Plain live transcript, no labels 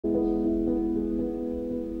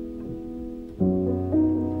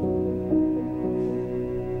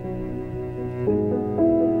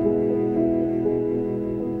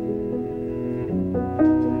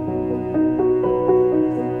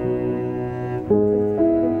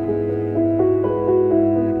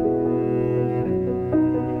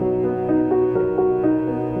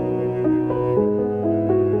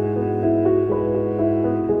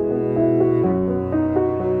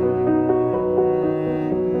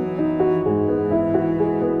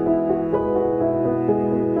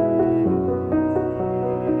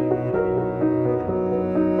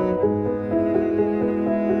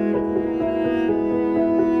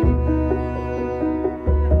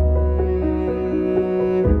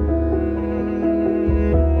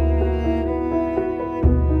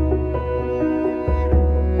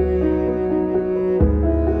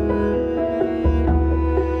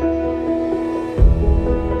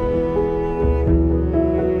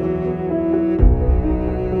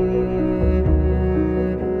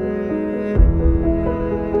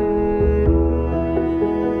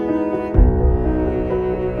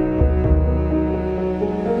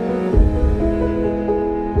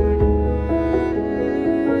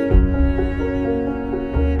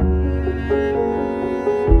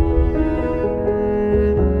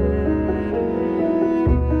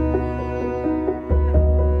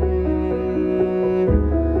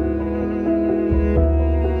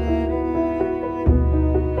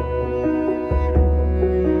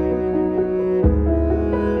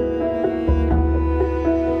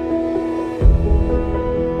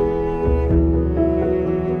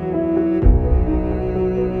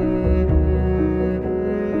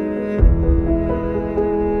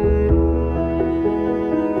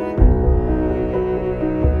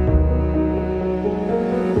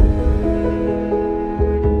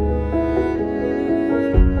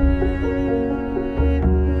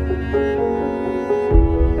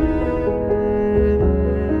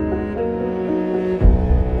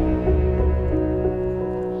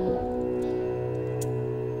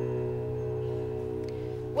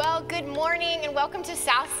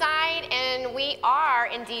Southside, and we are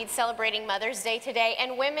indeed celebrating Mother's Day today,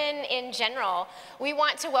 and women in general. We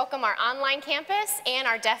want to welcome our online campus and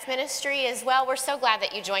our deaf ministry as well. We're so glad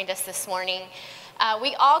that you joined us this morning.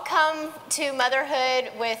 We all come to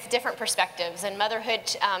motherhood with different perspectives, and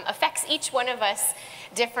motherhood affects each one of us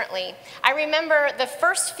differently. I remember the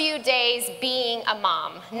first few days being a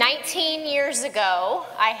mom. 19 years ago,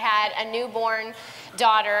 I had a newborn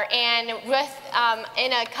daughter, and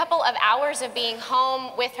in a couple of hours of being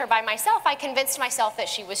home with her by myself, I convinced myself that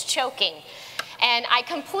she was choking. And I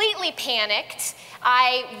completely panicked.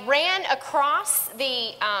 I ran across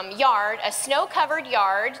the yard, a snow-covered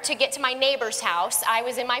yard, to get to my neighbor's house. I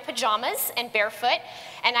was in my pajamas and barefoot,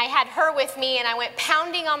 and I had her with me, and I went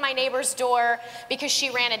pounding on my neighbor's door because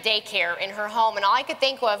she ran a daycare in her home, and all I could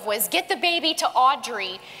think of was, get the baby to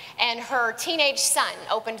Audrey. And her teenage son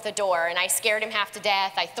opened the door, and I scared him half to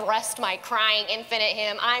death. I thrust my crying infant at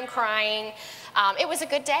him. I'm crying. It was a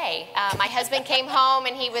good day. My husband came home,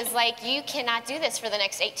 and he was like, you cannot do this for the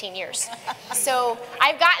next 18 years. So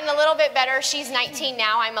I've gotten a little bit better. She's 19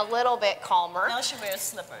 now. I'm a little bit calmer. Now she wears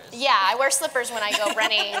slippers. Yeah, I wear slippers when I go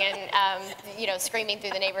running and screaming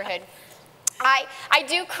through the neighborhood. I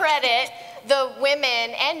do credit the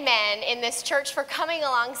women and men in this church for coming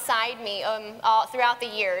alongside me all throughout the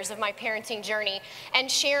years of my parenting journey and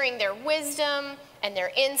sharing their wisdom and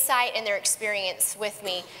their insight and their experience with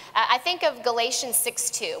me. I think of Galatians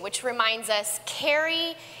 6:2, which reminds us,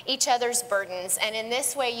 carry each other's burdens, and in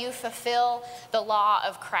this way you fulfill the law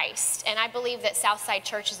of Christ. And I believe that Southside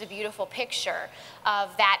Church is a beautiful picture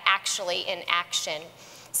of that actually in action.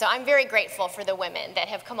 So I'm very grateful for the women that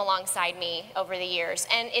have come alongside me over the years.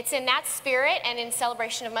 And it's in that spirit and in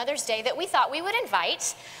celebration of Mother's Day that we thought we would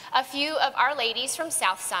invite a few of our ladies from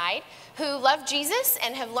Southside who love Jesus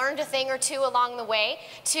and have learned a thing or two along the way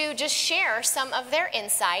to just share some of their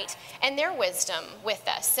insight and their wisdom with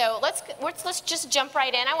us. So let's just jump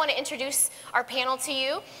right in. I want to introduce our panel to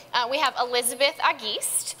you. We have Elizabeth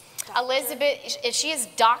August. Elizabeth, she is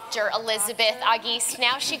Dr. Elizabeth August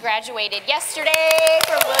now. She graduated yesterday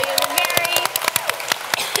from William & Mary.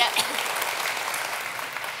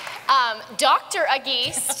 Dr.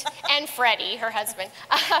 August and Freddie, her husband,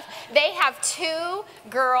 they have two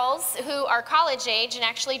girls who are college age, and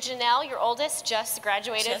actually Janelle, your oldest, just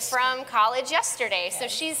graduated from college yesterday. Yeah. So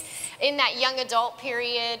she's in that young adult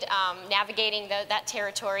period, navigating that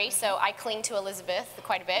territory, so I cling to Elizabeth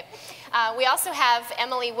quite a bit. We also have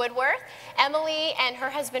Emily Woodworth. Emily and her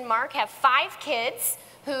husband Mark have 5 kids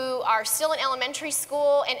who are still in elementary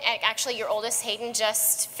school, and actually your oldest, Hayden,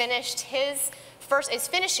 just finished is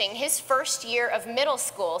finishing his first year of middle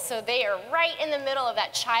school, so they are right in the middle of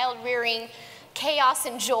that child-rearing chaos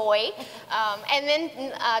and joy. And then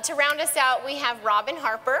to round us out, we have Robin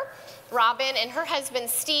Harper. Robin and her husband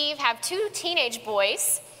Steve have 2 teenage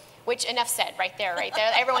boys, which enough said right there.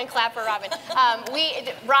 Everyone clap for Robin.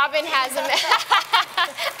 Robin has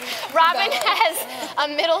a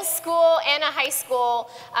middle school and a high school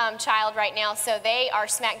child right now, so they are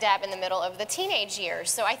smack dab in the middle of the teenage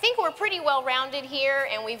years. So I think we're pretty well rounded here,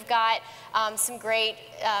 and we've got some great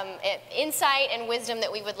insight and wisdom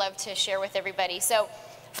that we would love to share with everybody. So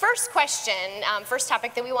first question, first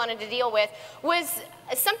topic that we wanted to deal with was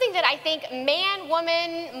something that I think man,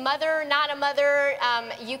 woman, mother, not a mother,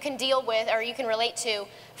 you can deal with or you can relate to: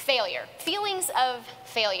 failure, feelings of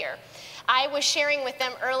failure. I was sharing with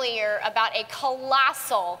them earlier about a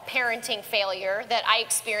colossal parenting failure that I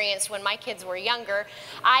experienced when my kids were younger.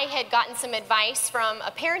 I had gotten some advice from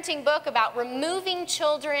a parenting book about removing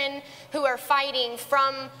children who are fighting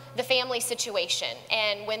from the family situation.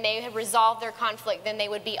 And when they have resolved their conflict, then they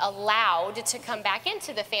would be allowed to come back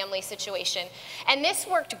into the family situation. And this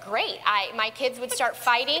worked great. My kids would start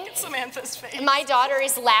fighting. Look at Samantha's face. My daughter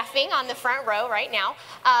is laughing on the front row right now.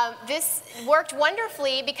 This worked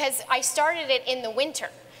wonderfully because I started it in the winter.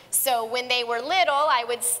 So when they were little, I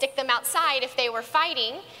would stick them outside if they were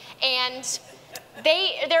fighting, and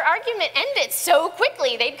their argument ended so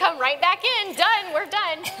quickly. They'd come right back in, done, we're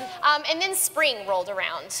done. And then spring rolled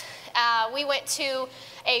around. We went to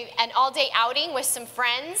an all-day outing with some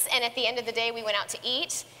friends, and at the end of the day, we went out to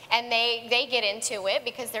eat. And they get into it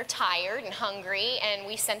because they're tired and hungry, and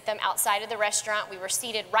we sent them outside of the restaurant. We were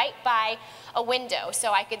seated right by a window,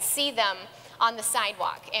 so I could see them on the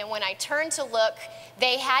sidewalk. And when I turned to look,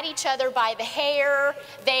 they had each other by the hair.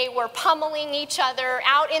 They were pummeling each other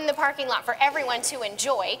out in the parking lot for everyone to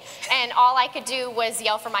enjoy. And all I could do was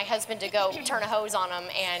yell for my husband to go turn a hose on them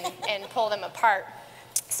and pull them apart.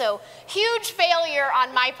 So huge failure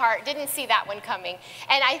on my part, didn't see that one coming.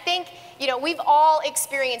 And I think, we've all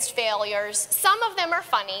experienced failures. Some of them are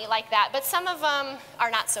funny like that, but some of them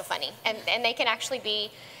are not so funny. And they can actually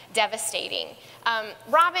be devastating.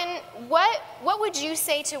 Robin, what would you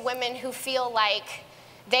say to women who feel like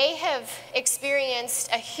they have experienced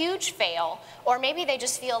a huge fail, or maybe they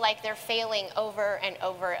just feel like they're failing over and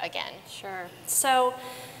over again? Sure. So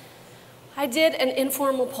I did an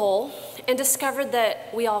informal poll and discovered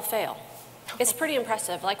that we all fail. It's pretty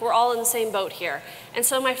impressive. Like, we're all in the same boat here. And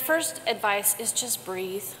so my first advice is just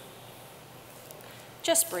breathe.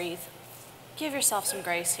 Just breathe. Give yourself some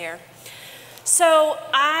grace here. So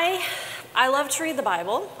I love to read the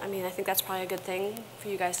Bible. I mean, I think that's probably a good thing for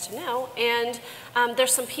you guys to know. And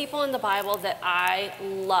there's some people in the Bible that I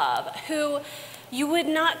love who you would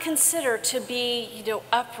not consider to be,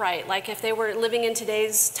 upright. Like, if they were living in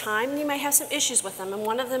today's time, you might have some issues with them. And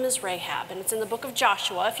one of them is Rahab, and it's in the book of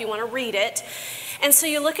Joshua if you want to read it. And so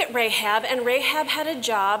you look at Rahab, and Rahab had a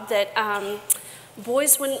job that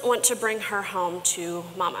boys wouldn't want to bring her home to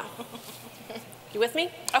mama. You with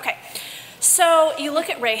me? Okay. So you look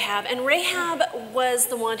at Rahab, and Rahab was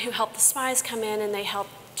the one who helped the spies come in, and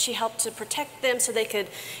she helped to protect them so they could,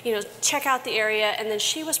 check out the area, and then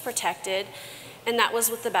she was protected, and that was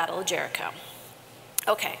with the Battle of Jericho.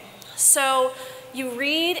 Okay, so you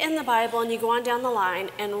read in the Bible, and you go on down the line,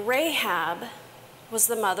 and Rahab was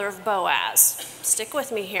the mother of Boaz. Stick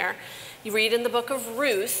with me here. You read in the book of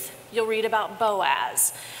Ruth, you'll read about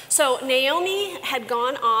Boaz. So Naomi had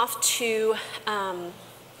gone off to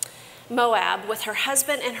Moab with her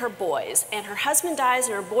husband and her boys, and her husband dies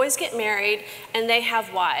and her boys get married and they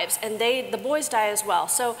have wives, and the boys die as well.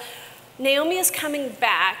 So Naomi is coming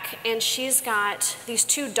back, and she's got these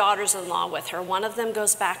two daughters-in-law with her. One of them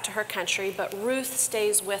goes back to her country, but Ruth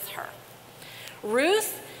stays with her.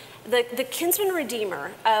 Ruth, the kinsman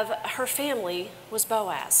redeemer of her family, was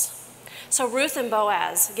Boaz. So Ruth and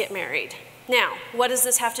Boaz get married. Now, what does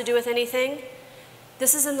this have to do with anything?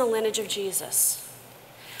 This is in the lineage of Jesus.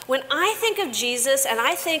 When I think of Jesus, and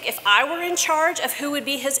I think if I were in charge of who would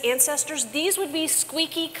be his ancestors, these would be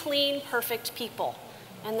squeaky clean, perfect people.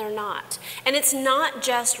 And they're not. And it's not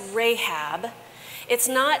just Rahab. It's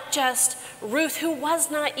not just Ruth, who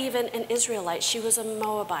was not even an Israelite. She was a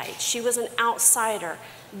Moabite. She was an outsider.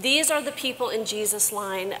 These are the people in Jesus'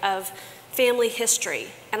 line of family history.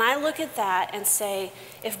 And I look at that and say,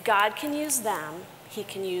 if God can use them, he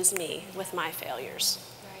can use me with my failures.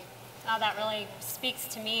 Oh, that really speaks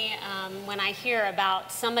to me when I hear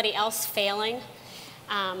about somebody else failing,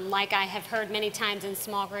 like I have heard many times in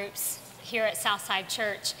small groups here at Southside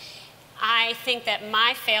Church. I think that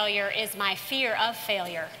my failure is my fear of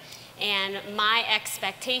failure and my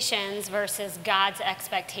expectations versus God's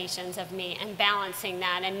expectations of me, and balancing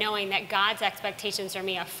that and knowing that God's expectations of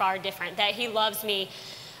me are far different, that he loves me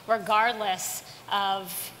regardless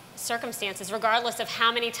of circumstances, regardless of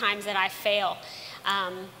how many times that I fail.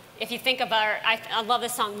 If you think about, I love the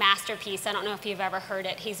song Masterpiece. I don't know if you've ever heard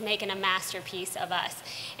it. He's making a masterpiece of us.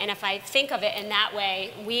 And if I think of it in that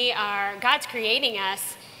way, God's creating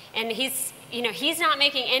us, and he's not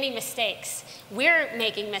making any mistakes. We're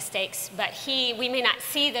making mistakes, but we may not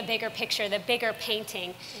see the bigger picture, the bigger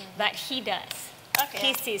painting, but he does. Okay.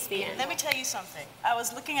 He sees the end. Let me tell you something. I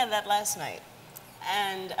was looking at that last night,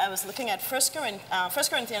 and I was looking at 1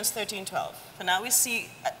 Corinthians 13:12. For now we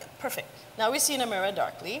see, perfect. Now we see in a mirror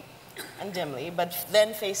darkly and dimly, but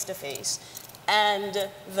then face to face. And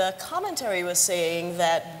the commentary was saying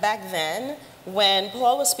that back then, when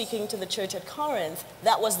Paul was speaking to the church at Corinth,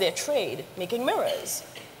 that was their trade, making mirrors.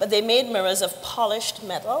 But they made mirrors of polished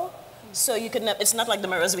metal, so you could it's not like the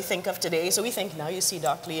mirrors we think of today. So we think, now you see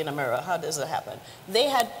darkly in a mirror. How does it happen? They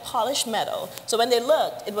had polished metal. So when they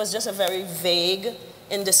looked, it was just a very vague,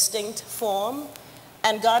 indistinct form.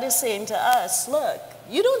 And God is saying to us, look,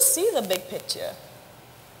 you don't see the big picture.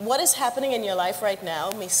 What is happening in your life right now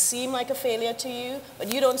may seem like a failure to you,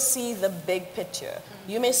 but you don't see the big picture.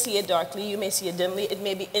 You may see it darkly, you may see it dimly, it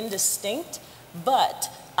may be indistinct, but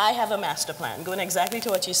I have a master plan, going exactly to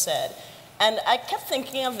what you said. And I kept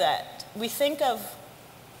thinking of that. We think of,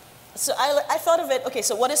 so I thought of it, okay,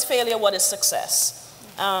 so what is failure, what is success?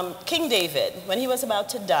 King David, when he was about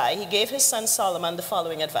to die, he gave his son Solomon the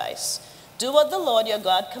following advice. Do what the Lord your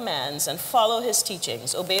God commands and follow his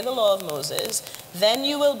teachings. Obey the law of Moses. Then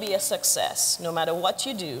you will be a success, no matter what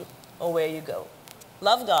you do or where you go.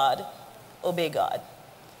 Love God, obey God.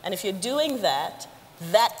 And if you're doing that,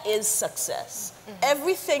 that is success.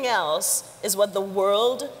 Everything else is what the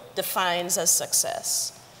world defines as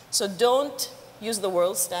success. So don't use the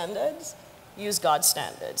world's standards, use God's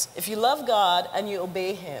standards. If you love God and you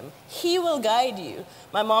obey him, he will guide you.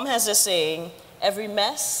 My mom has this saying, every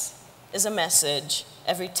mess is a message,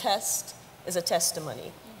 every test is a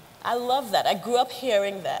testimony. I love that. I grew up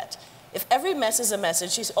hearing that. If every mess is a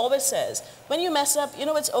message, she always says, when you mess up, you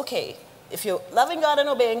know, it's okay. If you're loving God and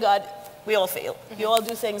obeying God, we all fail. You all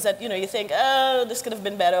do things that, you know, you think, oh, this could have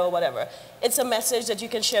been better or whatever. It's a message that you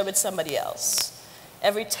can share with somebody else.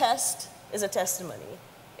 Every test is a testimony.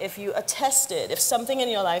 If you are tested, if something in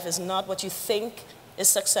your life is not what you think is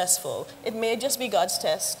successful, it may just be God's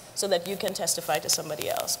test so that you can testify to somebody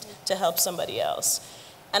else, to help somebody else.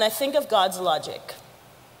 And I think of God's logic.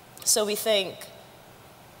 So we think,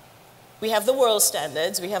 we have the world's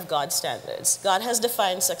standards, we have God's standards. God has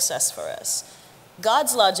defined success for us.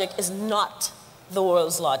 God's logic is not the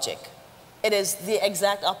world's logic. It is the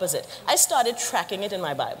exact opposite. I started tracking it in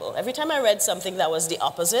my Bible. Every time I read something that was the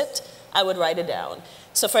opposite, I would write it down.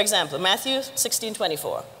 So for example, Matthew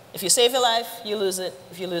 16:24. If you save your life, you lose it.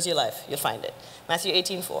 If you lose your life, you'll find it. Matthew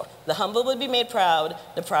 18:4. The humble will be made proud,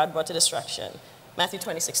 the proud brought to destruction. Matthew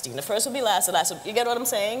 20:16. The first will be last, the last will be, you get what I'm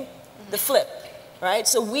saying? The flip, right?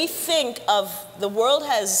 So we think of, the world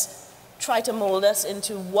has tried to mold us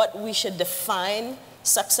into what we should define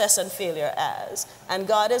success and failure as. And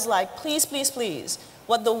God is like, please, please, please.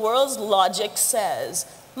 What the world's logic says,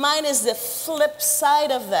 mine is the flip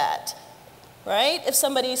side of that. Right? If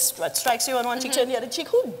somebody strikes you on one cheek, turn the other cheek,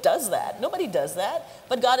 who does that? Nobody does that.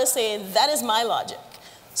 But God is saying, that is my logic.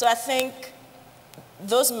 So I think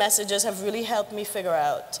those messages have really helped me figure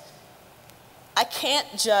out, I can't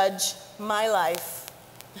judge my life,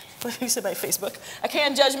 what do you say by Facebook? I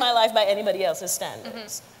can't judge my life by anybody else's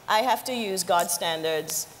standards. I have to use God's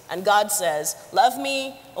standards, and God says, love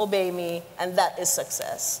me, obey me, and that is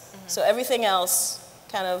success. So everything else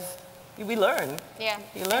kind of, we learn. Yeah.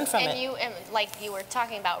 You learn from it. And like you were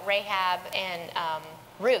talking about Rahab and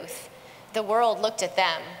Ruth, the world looked at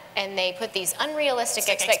them and they put these unrealistic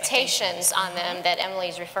expectations on them that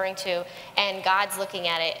Emily's referring to, and God's looking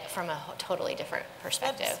at it from a totally different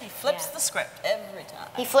perspective. He flips the script every time.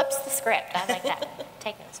 He flips the script. I like that.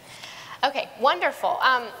 Take notes. Okay, wonderful.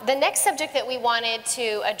 The next subject that we wanted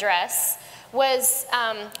to address was,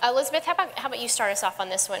 Elizabeth, how about you start us off on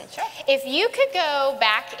this one? Sure. If you could go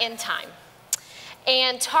back in time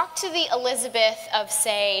and talk to the Elizabeth of,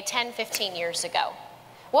 say, 10, 15 years ago,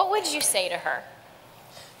 what would you say to her?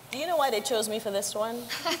 Do you know why they chose me for this one?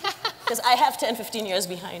 Because I have 10, 15 years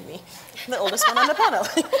behind me. I'm the oldest one on the panel.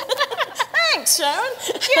 Thanks, Sharon.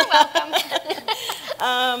 You're welcome.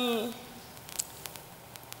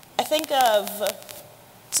 I think of,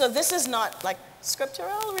 so this is not like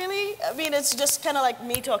scriptural, really. I mean, it's just kind of like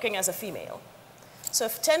me talking as a female. So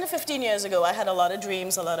 10 to 15 years ago, I had a lot of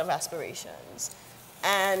dreams, a lot of aspirations.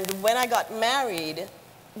 And when I got married,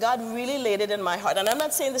 God really laid it in my heart. And I'm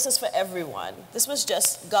not saying this is for everyone. This was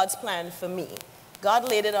just God's plan for me. God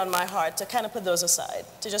laid it on my heart to kind of put those aside,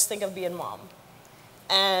 to just think of being mom.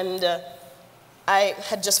 And I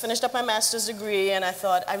had just finished up my master's degree, and I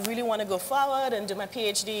thought, I really want to go forward and do my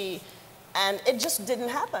PhD. And it just didn't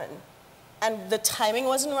happen. And the timing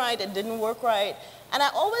wasn't right, it didn't work right. And I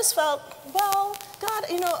always felt, well, God,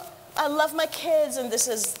 you know, I love my kids, and this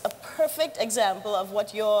is a perfect example of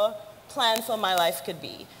what your plan for my life could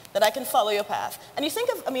be, that I can follow your path. And you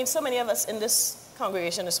think of, I mean, so many of us in this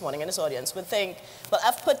congregation this morning, in this audience, would think, well,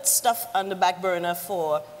 I've put stuff on the back burner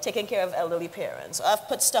for taking care of elderly parents. Or I've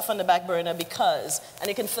put stuff on the back burner because, and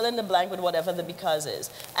you can fill in the blank with whatever the because is.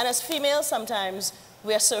 And as females, sometimes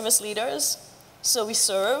we are service leaders, so we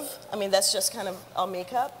serve. I mean, that's just kind of our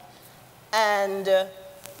makeup. And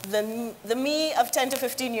the me of 10 to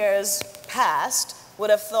 15 years past would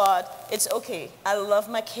have thought, it's okay, I love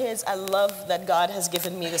my kids, I love that God has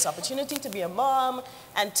given me this opportunity to be a mom,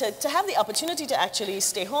 and to have the opportunity to actually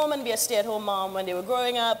stay home and be a stay-at-home mom when they were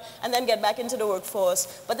growing up, and then get back into the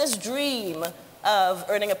workforce. But this dream of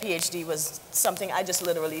earning a PhD was something I just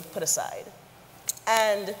literally put aside.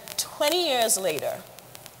 And 20 years later,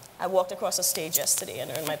 I walked across a stage yesterday and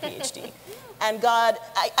earned my PhD. And God,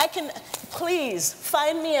 I can, please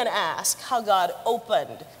find me and ask how God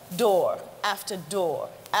opened door after door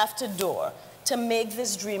after door to make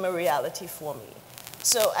this dream a reality for me.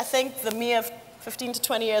 So I think the me of 15 to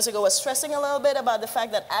 20 years ago was stressing a little bit about the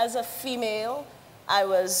fact that as a female, I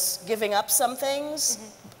was giving up some things.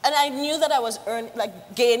 And I knew that I was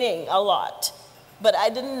gaining a lot. But I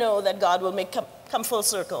didn't know that God will make come full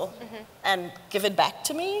circle and give it back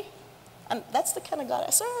to me. And that's the kind of God I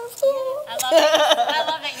serve. I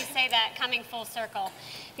love that you say that, coming full circle.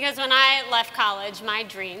 Because when I left college, my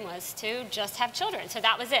dream was to just have children. So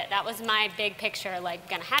that was it. That was my big picture, like,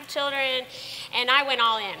 gonna have children. And I went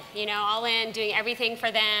all in, you know, all in, doing everything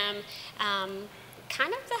for them.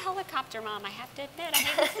 Kind of the helicopter mom, I have to admit. I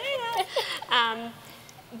hate to say that.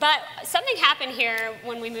 But something happened here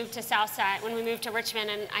when we moved to Southside, when we moved to Richmond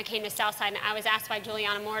and I came to Southside, and I was asked by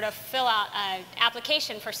Juliana Moore to fill out an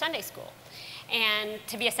application for Sunday school and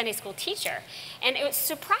to be a Sunday school teacher. And it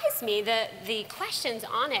surprised me that the questions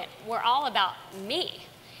on it were all about me.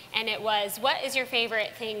 And it was, what is your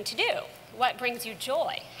favorite thing to do? What brings you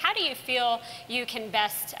joy? How do you feel you can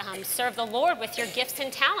best serve the Lord with your gifts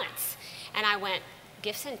and talents? And I went,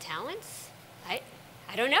 gifts and talents?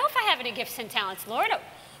 I don't know if I have any gifts and talents, Lord.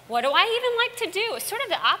 What do I even like to do? It's sort of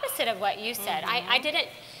the opposite of what you said. I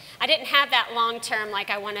didn't have that long term, like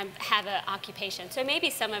I want to have an occupation. So maybe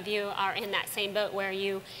some of you are in that same boat where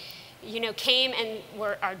you came and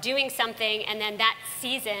are doing something, and then that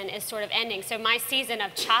season is sort of ending. So my season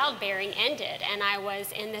of childbearing ended, and I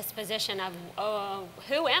was in this position of, oh,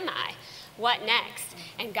 who am I? What next?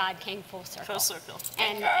 And God came full circle. Full circle.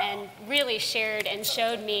 And really shared and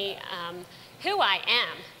showed me who I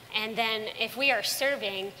am. And then if we are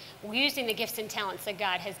serving, using the gifts and talents that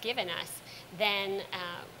God has given us, then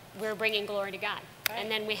we're bringing glory to God. Right.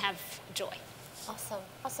 And then we have joy. Awesome,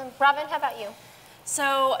 awesome. Robin, how about you?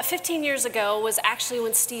 So 15 years ago was actually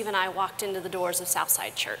when Steve and I walked into the doors of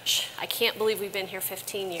Southside Church. I can't believe we've been here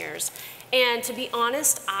 15 years. And to be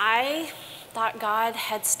honest, I thought God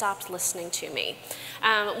had stopped listening to me.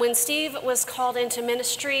 When Steve was called into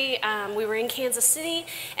ministry, we were in Kansas City,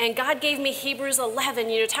 and God gave me Hebrews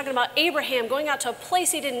 11, talking about Abraham going out to a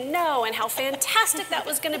place he didn't know and how fantastic that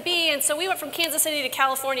was going to be. And so we went from Kansas City to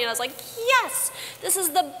California, and I was like, yes, this is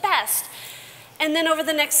the best. And then over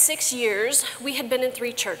the next 6 years, we had been in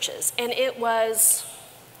 3 churches, and it was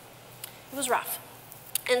rough.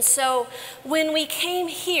 And so when we came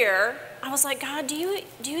here, I was like, God, do you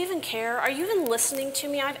even care? Are you even listening to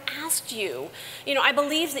me? I've asked you. I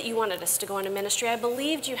believed that you wanted us to go into ministry. I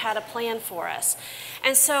believed you had a plan for us.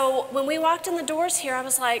 And so when we walked in the doors here, I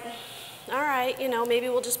was like, all right, maybe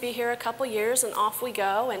we'll just be here a couple years and off we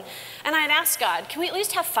go. And I had asked God, can we at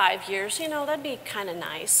least have 5 years? That'd be kind of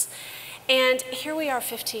nice. And here we are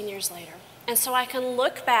 15 years later. And so I can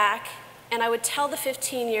look back and I would tell the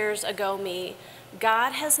 15 years ago me,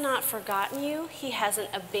 God has not forgotten you. He hasn't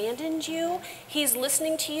abandoned you. He's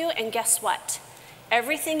listening to you, and guess what?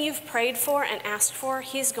 Everything you've prayed for and asked for,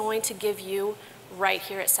 he's going to give you right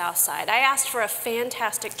here at Southside. I asked for a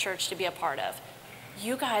fantastic church to be a part of.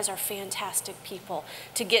 You guys are fantastic people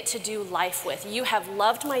to get to do life with. You have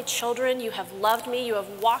loved my children. You have loved me. You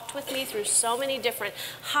have walked with me through so many different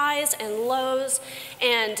highs and lows.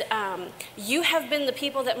 And you have been the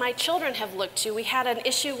people that my children have looked to. We had an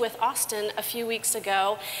issue with Austin a few weeks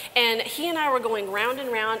ago, and he and I were going round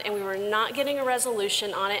and round, and we were not getting a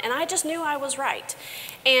resolution on it. And I just knew I was right.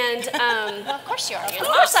 And well, of course you are. Of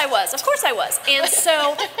course I was. Of course I was. And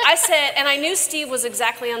so I said, and I knew Steve was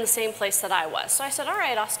exactly on the same place that I was. So I said, all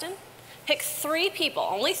right, Austin, pick 3 people,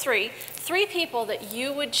 only 3 people that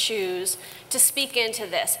you would choose to speak into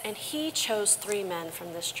this. And he chose 3 men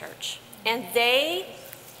from this church. And they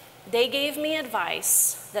gave me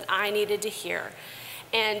advice that I needed to hear.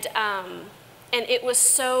 And it was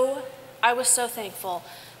so, I was so thankful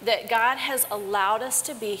that God has allowed us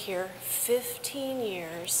to be here 15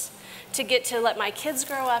 years to get to let my kids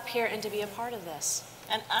grow up here and to be a part of this.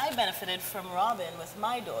 And I benefited from Robin with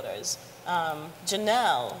my daughters.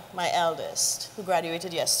 Janelle, my eldest, who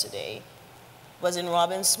graduated yesterday, was in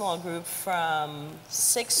Robin's small group from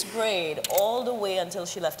 6th grade all the way until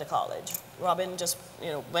she left to college. Robin just,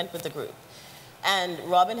 went with the group. And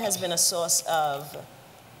Robin has been a source of,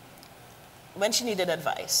 when she needed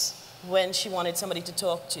advice, when she wanted somebody to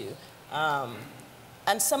talk to,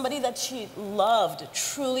 and somebody that she loved,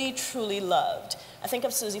 truly, truly loved. I think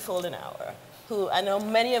of Susie Foldenauer, who I know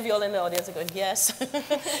many of you all in the audience are going, yes,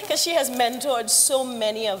 because she has mentored so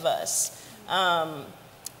many of us.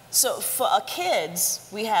 So for our kids,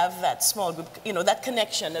 we have that small group, that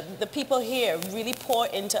connection. The people here really pour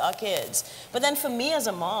into our kids. But then for me as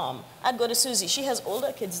a mom, I'd go to Susie. She has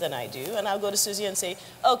older kids than I do, and I'll go to Susie and say,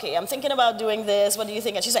 okay, I'm thinking about doing this. What do you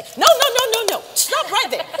think? And she's like, no, stop right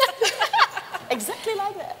there. Exactly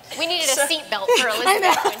like that. We needed a seatbelt for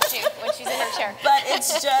Elizabeth when she's in her chair. But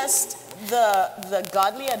it's just the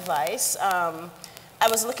godly advice. I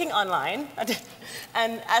was looking online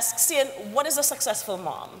and seeing what is a successful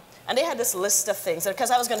mom. And they had this list of things, because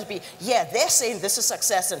I was going to be, they're saying this is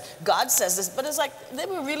success and God says this, but it's like they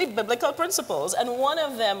were really biblical principles. And one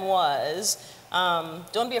of them was,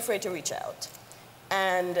 don't be afraid to reach out.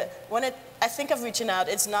 And when I think of reaching out,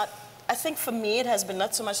 it's not, I think for me it has been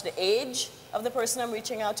not so much the age of the person I'm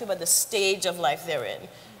reaching out to, but the stage of life they're in.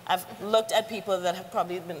 I've looked at people that have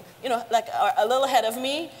probably been, like are a little ahead of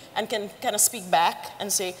me and can kind of speak back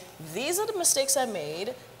and say, these are the mistakes I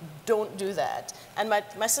made, don't do that. And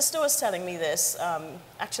my sister was telling me this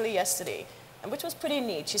actually yesterday, and which was pretty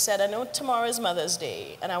neat. She said, I know tomorrow is Mother's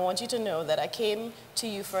Day, and I want you to know that I came to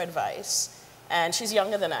you for advice. And she's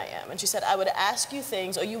younger than I am. And she said, I would ask you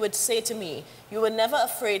things, or you would say to me, you were never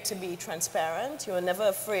afraid to be transparent. You were never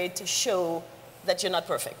afraid to show that you're not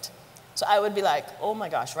perfect. So I would be like, oh my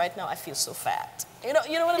gosh, right now I feel so fat. You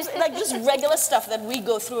know what I'm saying? Like just regular stuff that we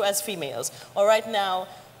go through as females. Or right now,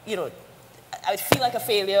 I feel like a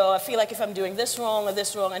failure, or I feel like if I'm doing this wrong or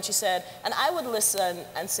this wrong. And she said, and I would listen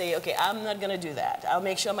and say, okay, I'm not going to do that. I'll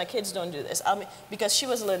make sure my kids don't do this. Because she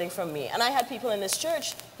was learning from me. And I had people in this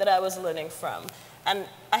church that I was learning from. And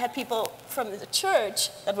I had people from the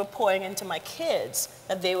church that were pouring into my kids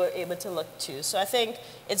that they were able to look to. So I think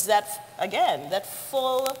it's that, again,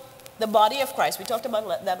 the body of Christ. We talked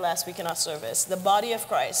about that last week in our service. The body of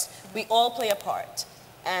Christ. We all play a part.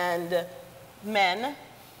 And men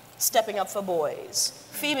stepping up for boys,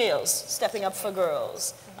 females stepping up for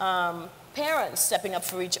girls, parents stepping up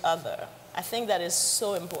for each other. I think that is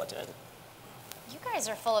so important. You guys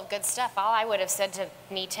are full of good stuff. All I would have said to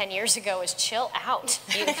me 10 years ago is chill out.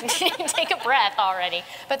 You take a breath already.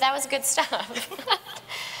 But that was good stuff.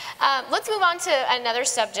 Let's move on to another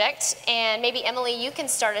subject. And maybe, Emily, you can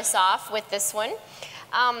start us off with this one.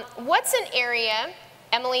 What's an area,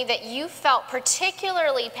 Emily, that you felt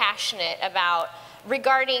particularly passionate about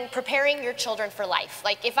regarding preparing your children for life?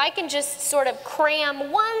 Like, if I can just sort of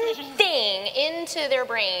cram one thing into their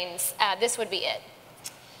brains, this would be it.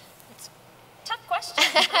 It's a tough question,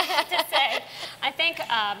 I have to say. I think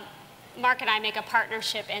Mark and I make a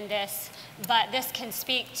partnership in this, but this can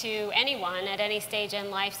speak to anyone at any stage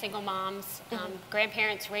in life, single moms,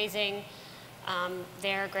 grandparents raising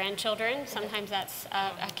their grandchildren. Sometimes that's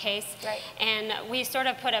a case. Right. And we sort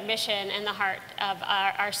of put a mission in the heart of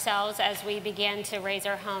ourselves as we begin to raise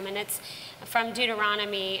our home. And it's from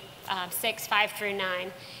Deuteronomy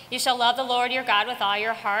 6:5-9. You shall love the Lord your God with all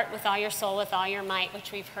your heart, with all your soul, with all your might,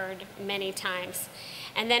 which we've heard many times.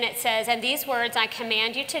 And then it says, and these words I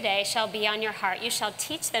command you today shall be on your heart. You shall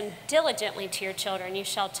teach them diligently to your children. You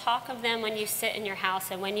shall talk of them when you sit in your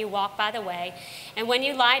house and when you walk by the way, and when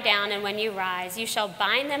you lie down and when you rise. You shall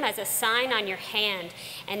bind them as a sign on your hand,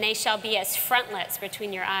 and they shall be as frontlets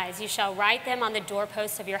between your eyes. You shall write them on the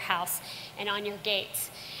doorposts of your house and on your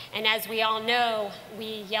gates. And as we all know,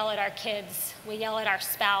 we yell at our kids, we yell at our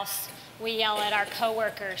spouse, we yell at our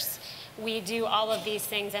coworkers. We do all of these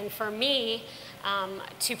things. And for me,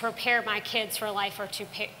 to prepare my kids for life, or to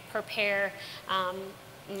prepare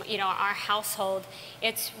our household,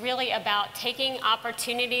 it's really about taking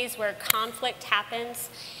opportunities where conflict happens,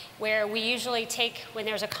 where we usually take, when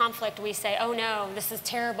there's a conflict, we say, oh no, this is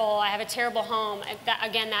terrible, I have a terrible home.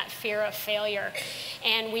 That fear of failure.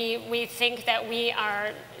 And we think that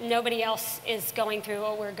nobody else is going through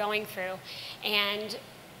what we're going through. And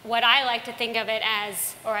what I like to think of it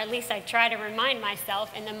as, or at least I try to remind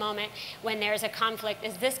myself in the moment when there's a conflict,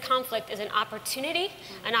 is this conflict is an opportunity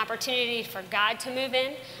for God to move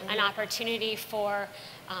in, an opportunity for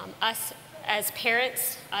us as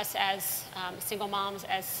parents, us as single moms,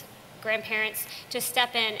 as grandparents, to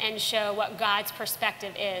step in and show what God's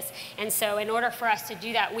perspective is. And so in order for us to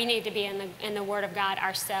do that, we need to be in the Word of God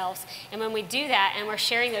ourselves. And when we do that and we're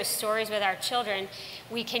sharing those stories with our children,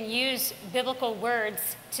 we can use biblical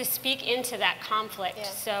words to speak into that conflict. Yeah.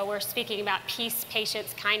 So we're speaking about peace,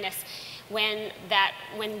 patience, kindness. When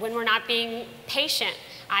we're not being patient,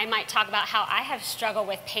 I might talk about how I have struggled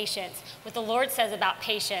with patience, what the Lord says about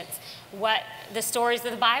patience, what the stories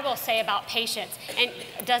of the Bible say about patience. And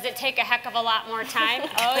does it take a heck of a lot more time?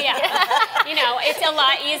 Oh yeah. It's a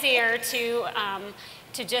lot easier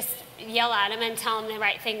to just yell at them and tell them the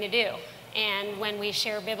right thing to do. And when we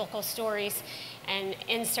share biblical stories and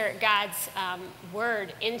insert God's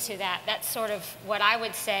word into that, that's sort of what I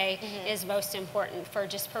would say is most important for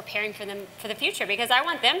just preparing for them for the future, because I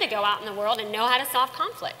want them to go out in the world and know how to solve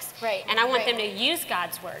conflicts. Right. And I want them to use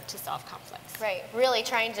God's word to solve conflicts. Right. Really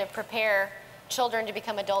trying to prepare children to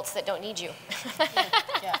become adults that don't need you.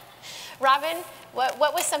 Yeah. Robin, what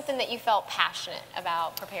was something that you felt passionate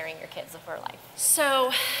about preparing your kids for life?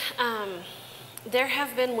 So, there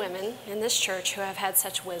have been women in this church who have had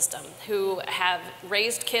such wisdom, who have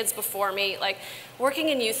raised kids before me. Like, working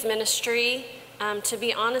in youth ministry, to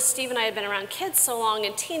be honest, Steve and I had been around kids so long,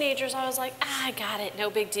 and teenagers, I was like, I got it, no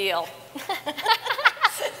big deal.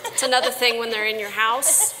 It's another thing when they're in your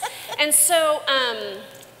house. And so,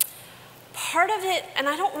 part of it, and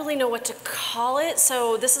I don't really know what to call it,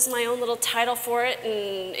 so this is my own little title for it,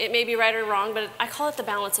 and it may be right or wrong, but I call it the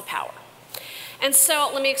balance of power. And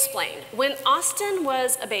so let me explain. When Austin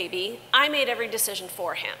was a baby, I made every decision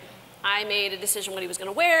for him. I made a decision what he was going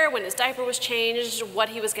to wear, when his diaper was changed, what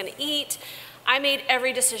he was going to eat. I made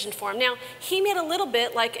every decision for him. Now, he made a little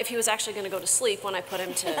bit like if he was actually going to go to sleep when I put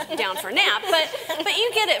him down for a nap, but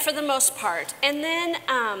you get it for the most part. And then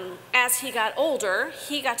as he got older,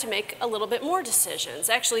 he got to make a little bit more decisions,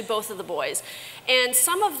 actually both of the boys. And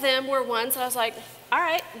some of them were ones that I was like, all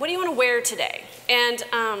right, what do you want to wear today? And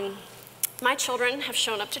my children have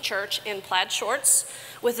shown up to church in plaid shorts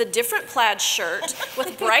with a different plaid shirt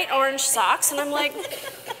with bright orange socks, and I'm like,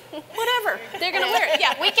 whatever, they're gonna wear it.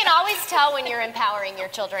 Yeah, we can always tell when you're empowering your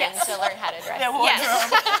children to learn how to dress.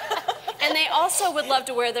 Yes. And they also would love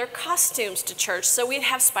to wear their costumes to church, so we'd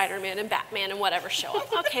have Spider-Man and Batman and whatever show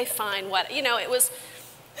up. Okay, fine, what, you know, it was,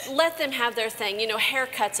 let them have their thing. You know,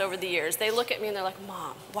 haircuts over the years. They look at me and they're like,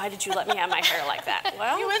 Mom, why did you let me have my hair like that?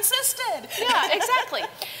 Well, you insisted. Yeah, exactly.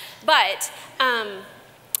 But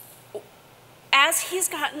as he's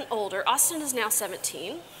gotten older, Austin is now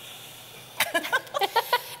 17.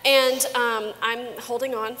 And I'm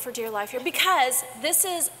holding on for dear life here because this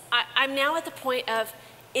is, I'm now at the point of,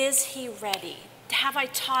 is he ready? Have I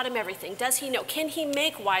taught him everything? Does he know? Can he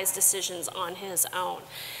make wise decisions on his own?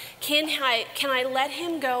 Can I let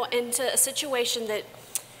him go into a situation that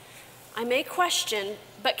I may question,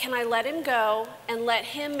 but can I let him go and let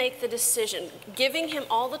him make the decision? Giving him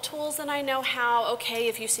all the tools that I know how, okay,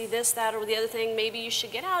 if you see this, that, or the other thing, maybe you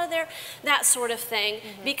should get out of there, that sort of thing.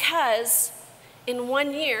 Because in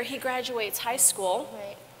 1 year, he graduates high school.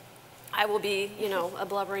 Right. I will be, you know, a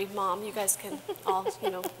blubbery mom. You guys can all,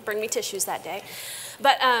 you know, bring me tissues that day.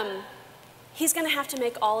 But he's going to have to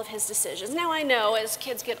make all of his decisions. Now I know as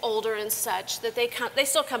kids get older and such that they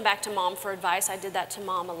still come back to Mom for advice. I did that to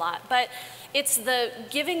Mom a lot. But it's the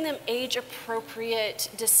giving them age-appropriate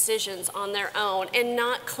decisions on their own and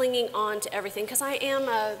not clinging on to everything. Because I'm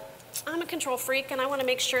a control freak, and I want to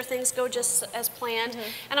make sure things go just as planned.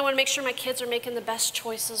 And I want to make sure my kids are making the best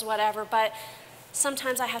choices, whatever. But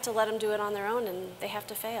sometimes I have to let them do it on their own, and they have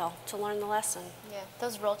to fail to learn the lesson. Yeah,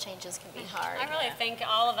 those role changes can be hard. I really think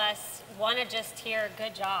all of us want to just hear,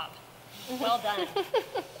 good job, well done.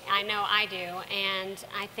 I know I do, and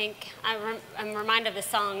I think I'm reminded of the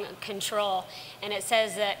song Control, and it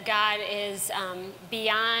says that God is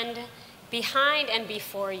behind and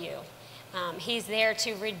before you. He's there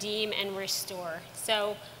to redeem and restore.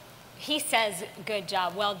 So he says, good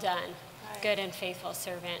job, well done, good and faithful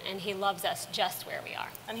servant, and he loves us just where we are.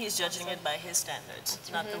 And he's judging it by his standards,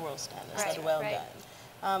 not the world's standards, Right, not well right.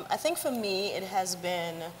 done. I think for me, it has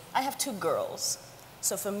been, I have 2 girls.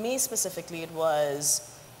 So for me specifically, it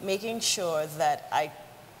was making sure that I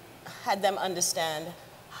had them understand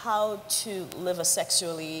how to live a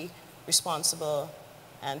sexually responsible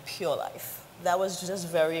and pure life. That was just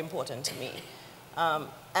very important to me.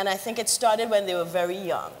 And I think it started when they were very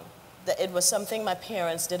young. That it was something my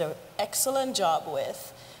parents did an excellent job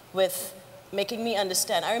with making me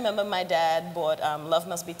understand. I remember my dad bought Love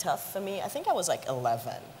Must Be Tough for me. I think I was like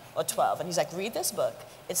 11 or 12. And he's like, read this book.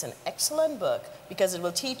 It's an excellent book because it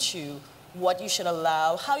will teach you what you should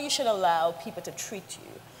allow, how you should allow people to treat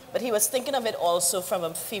you. But he was thinking of it also from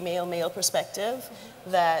a female-male perspective,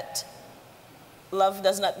 that love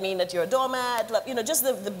does not mean that you're a doormat. Love, you know, just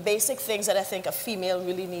the basic things that I think a female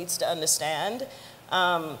really needs to understand.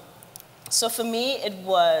 So for me, it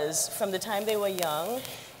was, from the time they were young,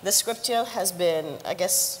 the scripture has been, I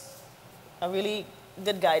guess, a really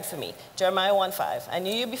good guide for me. Jeremiah 1:5, I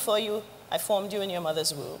knew you before I formed you in your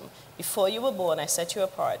mother's womb. Before you were born, I set you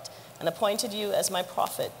apart and appointed you as my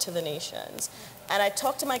prophet to the nations. And I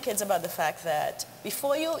talk to my kids about the fact that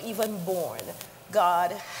before you're even born,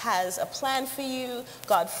 God has a plan for you,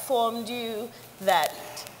 God formed you, that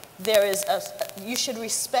there is you should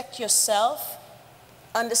respect yourself,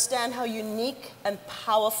 understand how unique and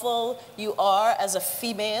powerful you are as a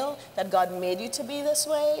female, that God made you to be this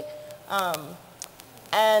way.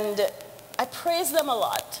 And I praise them a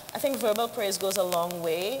lot. I think verbal praise goes a long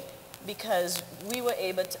way because we were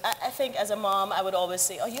able to, I think as a mom, I would always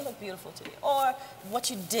say, oh, you look beautiful today. Or what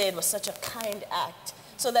you did was such a kind act.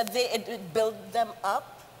 So that it built them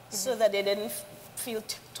up so that they didn't feel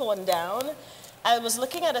torn down. I was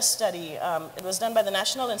looking at a study, it was done by the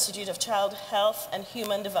National Institute of Child Health and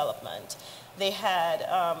Human Development. They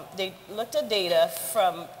looked at data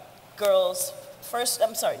from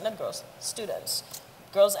students,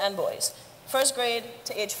 girls and boys, first grade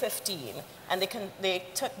to age 15, and they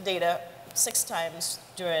took data 6 times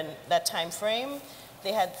during that time frame,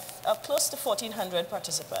 they had close to 1,400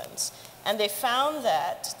 participants, and they found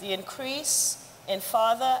that the increase in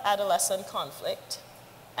father-adolescent conflict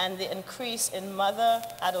and the increase in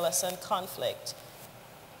mother-adolescent conflict,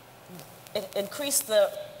 it increased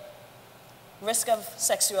the risk of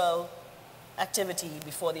sexual activity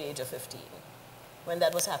before the age of 15, when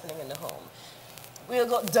that was happening in the home. We'll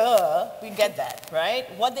go, duh, we get that, right?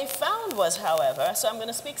 What they found was, however, so I'm going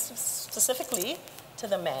to speak specifically to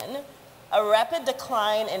the men, a rapid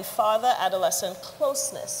decline in father-adolescent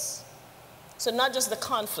closeness. So not just the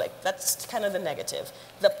conflict, that's kind of the negative.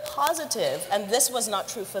 The positive, and this was not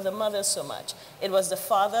true for the mothers so much, it was the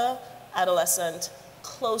father-adolescent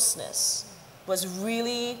closeness was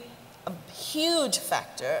really a huge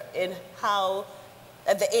factor in how,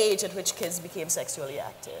 at the age at which kids became sexually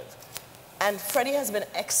active. And Freddie has been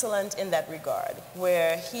excellent in that regard,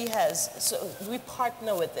 where he has, so we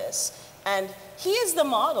partner with this, and he is the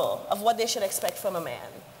model of what they should expect from a man,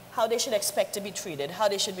 how they should expect to be treated, how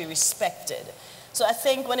they should be respected. So I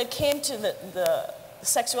think when it came to the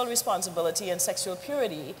sexual responsibility and sexual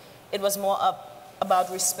purity, it was more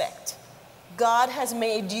about respect. God has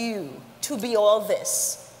made you to be all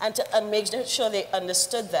this, and to make sure they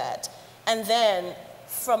understood that. And then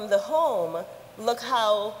from the home, look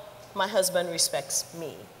how my husband respects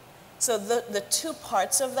me. So the two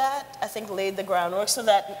parts of that, I think, laid the groundwork so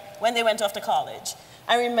that when they went off to college,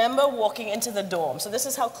 I remember walking into the dorm. So this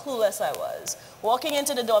is how clueless I was. Walking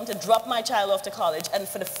into the dorm to drop my child off to college, and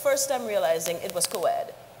for the first time realizing it was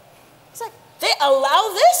co-ed. It's like, they allow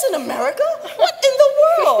this in America? What in the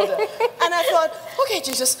world? And I thought, okay,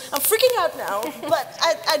 Jesus, I'm freaking out now. But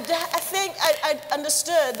I think I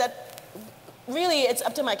understood that really, it's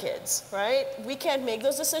up to my kids, right? We can't make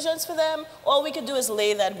those decisions for them. All we could do is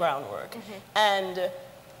lay that groundwork. And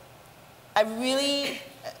I really,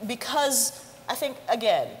 because I think,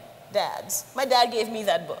 again, dads, my dad gave me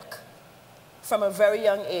that book from a very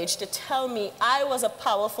young age to tell me I was a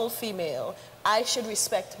powerful female. I should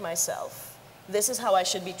respect myself. This is how I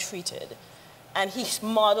should be treated. And he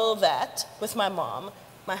modeled that with my mom.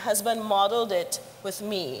 My husband modeled it with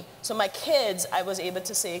me. So my kids, I was able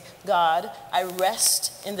to say, God, I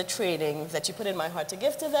rest in the training that you put in my heart to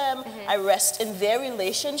give to them. I rest in their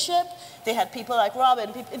relationship. They had people like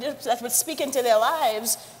Robin people that would speak into their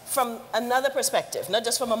lives from another perspective, not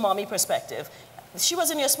just from a mommy perspective. She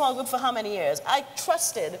was in your small group for how many years? I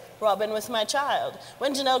trusted Robin with my child.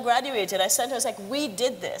 When Janelle graduated, I sent her, I was like, we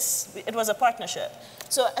did this. It was a partnership.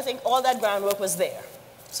 So I think all that groundwork was there.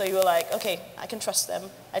 So you were like, okay, I can trust them.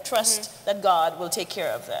 I trust that God will take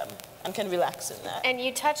care of them and can relax in that. And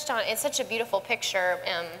you touched on, it's such a beautiful picture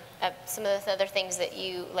of some of the other things that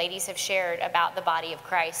you ladies have shared about the body of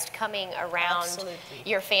Christ coming around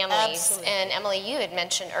your families. And Emily, you had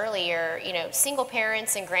mentioned earlier, you know, single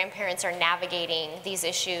parents and grandparents are navigating these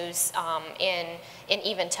issues in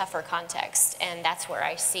even tougher contexts. And that's where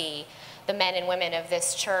I see the men and women of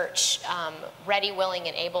this church ready, willing,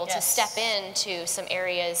 and able to step into some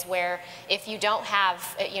areas where if you don't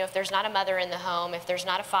have, you know, if there's not a mother in the home, if there's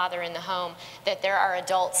not a father in the home, that there are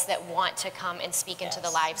adults that want to come and speak into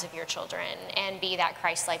the lives of your children and be that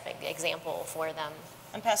Christ-like example for them.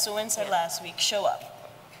 And Pastor Wynn said last week, show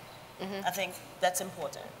up. I think that's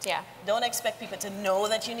important. Yeah. Don't expect people to know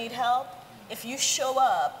that you need help. If you show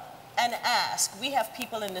up and ask, we have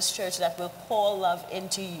people in this church that will pour love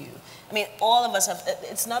into you. I mean, all of us have,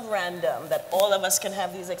 it's not random that all of us can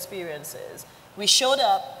have these experiences. We showed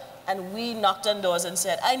up and we knocked on doors and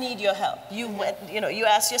said, I need your help. You went, you know, you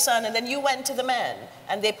asked your son and then you went to the men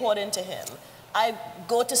and they poured into him. I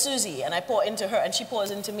go to Susie and I pour into her and she pours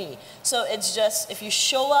into me. So it's just, if you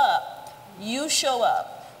show up, you show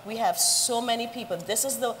up. We have so many people. This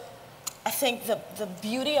is the, I think the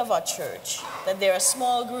beauty of our church, that there are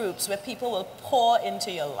small groups where people will pour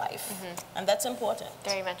into your life. And that's important.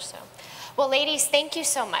 Very much so. Well, ladies, thank you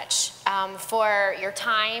so much for your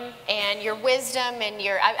time and your wisdom and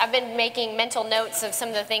your, I've been making mental notes of some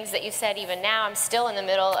of the things that you said even now. I'm still in the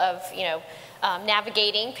middle of, you know,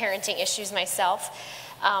 navigating parenting issues myself.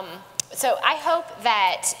 So I hope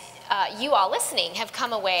that you all listening have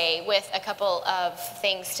come away with a couple of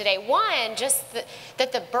things today. One, just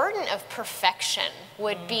that the burden of perfection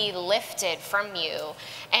would be lifted from you,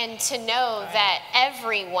 and to know that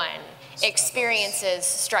everyone experiences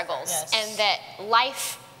struggles and that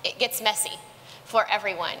life, it gets messy for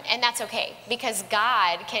everyone, and that's okay because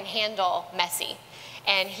God can handle messy.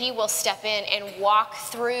 And he will step in and walk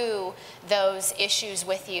through those issues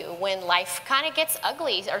with you when life kind of gets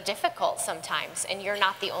ugly or difficult sometimes, and you're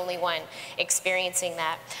not the only one experiencing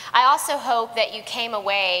that. I also hope that you came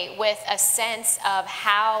away with a sense of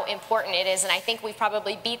how important it is, and I think we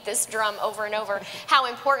probably beat this drum over and over, how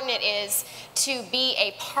important it is to be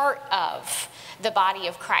a part of the body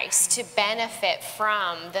of Christ, to benefit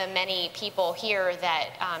from the many people here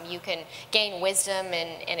that you can gain wisdom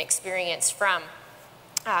and experience from.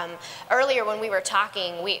 Earlier when we were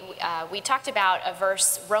talking, we talked about a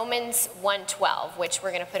verse, Romans 1:12, which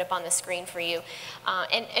we're going to put up on the screen for you.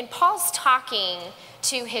 And Paul's talking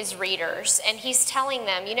to his readers, and he's telling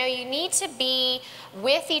them, you know, you need to be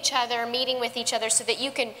with each other, meeting with each other, so that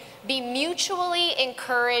you can be mutually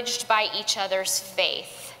encouraged by each other's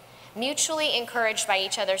faith. Mutually encouraged by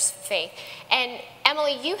each other's faith. And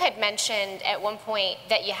Emily, you had mentioned at one point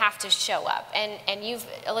that you have to show up. And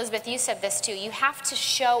Elizabeth, you said this too. You have to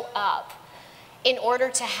show up in order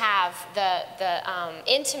to have the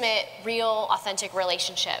intimate, real, authentic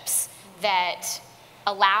relationships that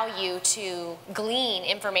allow you to glean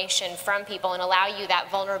information from people and allow you that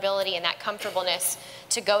vulnerability and that comfortableness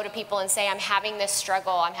to go to people and say, I'm having this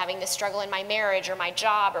struggle in my marriage or my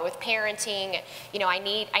job or with parenting, you know, I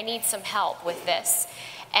need some help with this.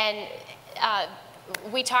 And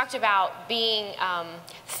we talked about being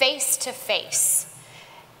face to face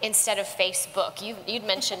instead of Facebook. You'd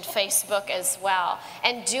mentioned Facebook as well,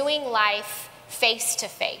 and doing life face to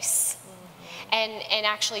face, and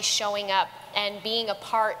actually showing up and being a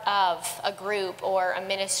part of a group or a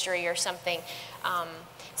ministry or something.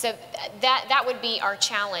 So that would be our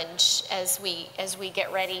challenge as we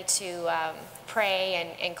get ready to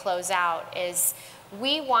pray and close out, is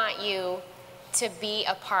we want you to be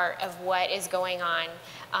a part of what is going on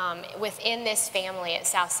within this family at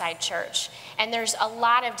Southside Church. And there's a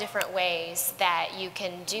lot of different ways that you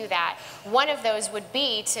can do that. One of those would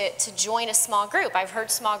be to join a small group. I've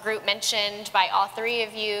heard small group mentioned by all three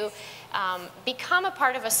of you. Become a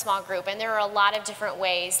part of a small group, and there are a lot of different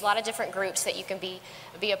ways, a lot of different groups that you can be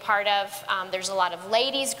a part of. There's a lot of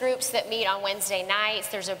ladies groups that meet on Wednesday nights.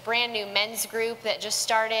 There's a brand new men's group that just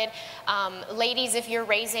started. Ladies, if you're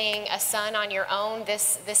raising a son on your own,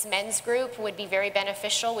 this men's group would be very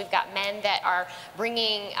beneficial. We've got men that are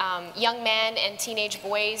bringing young men and teenage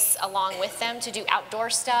boys along with them to do outdoor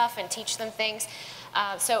stuff and teach them things.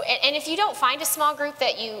 And if you don't find a small group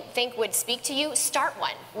that you think would speak to you, start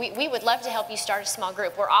one. We would love to help you start a small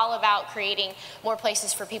group. We're all about creating more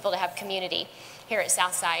places for people to have community here at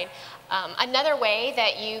Southside. Another way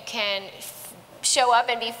that you can show up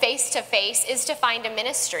and be face to face is to find a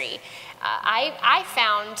ministry. I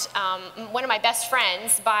found one of my best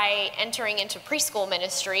friends by entering into preschool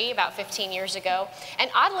ministry about 15 years ago. And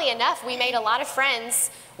oddly enough, we made a lot of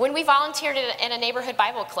friends when we volunteered in a neighborhood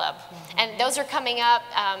Bible club. And those are coming up.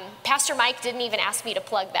 Pastor Mike didn't even ask me to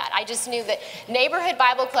plug that. I just knew that neighborhood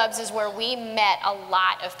Bible clubs is where we met a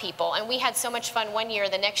lot of people. And we had so much fun one year.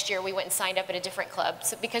 The next year, we went and signed up at a different club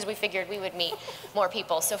because we figured we would meet more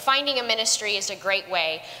people. So finding a ministry is a great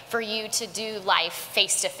way for you to do life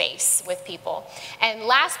face to face with people. And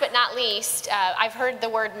last but not least, I've heard the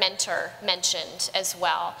word mentor mentioned as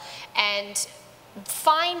well. And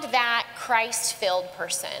find that Christ-filled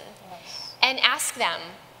person and ask them,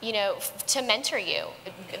 you know, to mentor you,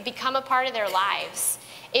 become a part of their lives.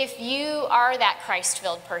 If you are that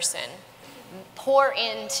Christ-filled person, pour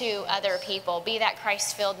into other people, be that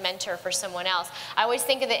Christ-filled mentor for someone else. I always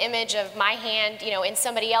think of the image of my hand, you know, in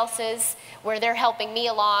somebody else's, where they're helping me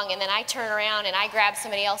along, and then I turn around and I grab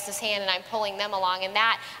somebody else's hand and I'm pulling them along. And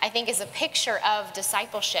that, I think, is a picture of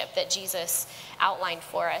discipleship that Jesus outlined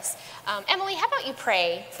for us. Emily, how about you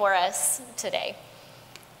pray for us today?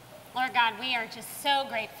 Lord God, we are just so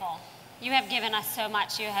grateful. You have given us so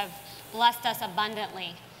much. You have blessed us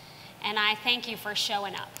abundantly. And I thank you for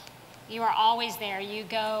showing up. You are always there. You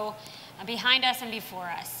go behind us and before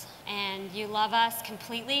us. And you love us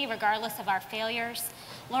completely, regardless of our failures.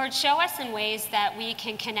 Lord, show us in ways that we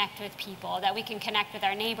can connect with people, that we can connect with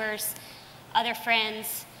our neighbors, other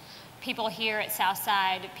friends, people here at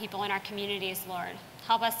Southside, people in our communities, Lord.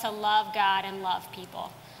 Help us to love God and love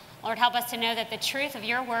people. Lord, help us to know that the truth of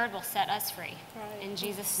your word will set us free. Right. In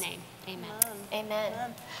Jesus' name, amen.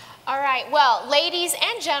 Amen. All right, well, ladies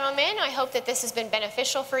and gentlemen, I hope that this has been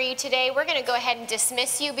beneficial for you today. We're going to go ahead and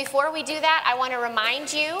dismiss you. Before we do that, I want to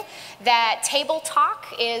remind you that Table Talk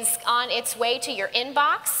is on its way to your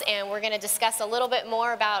inbox, and we're going to discuss a little bit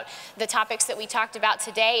more about the topics that we talked about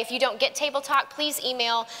today. If you don't get Table Talk, please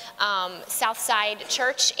email Southside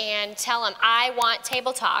Church and tell them, I want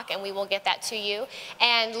Table Talk, and we will get that to you.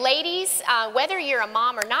 And ladies, whether you're a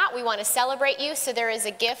mom or not, we want to celebrate you, so there is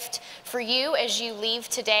a gift for you as you leave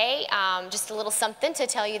today. Just a little something to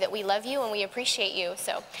tell you that we love you and we appreciate you.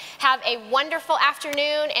 So have a wonderful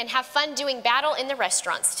afternoon and have fun doing battle in the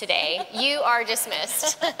restaurants today. You are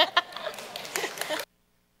dismissed.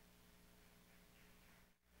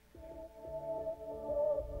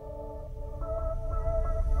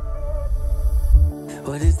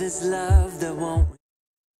 What is this love that won't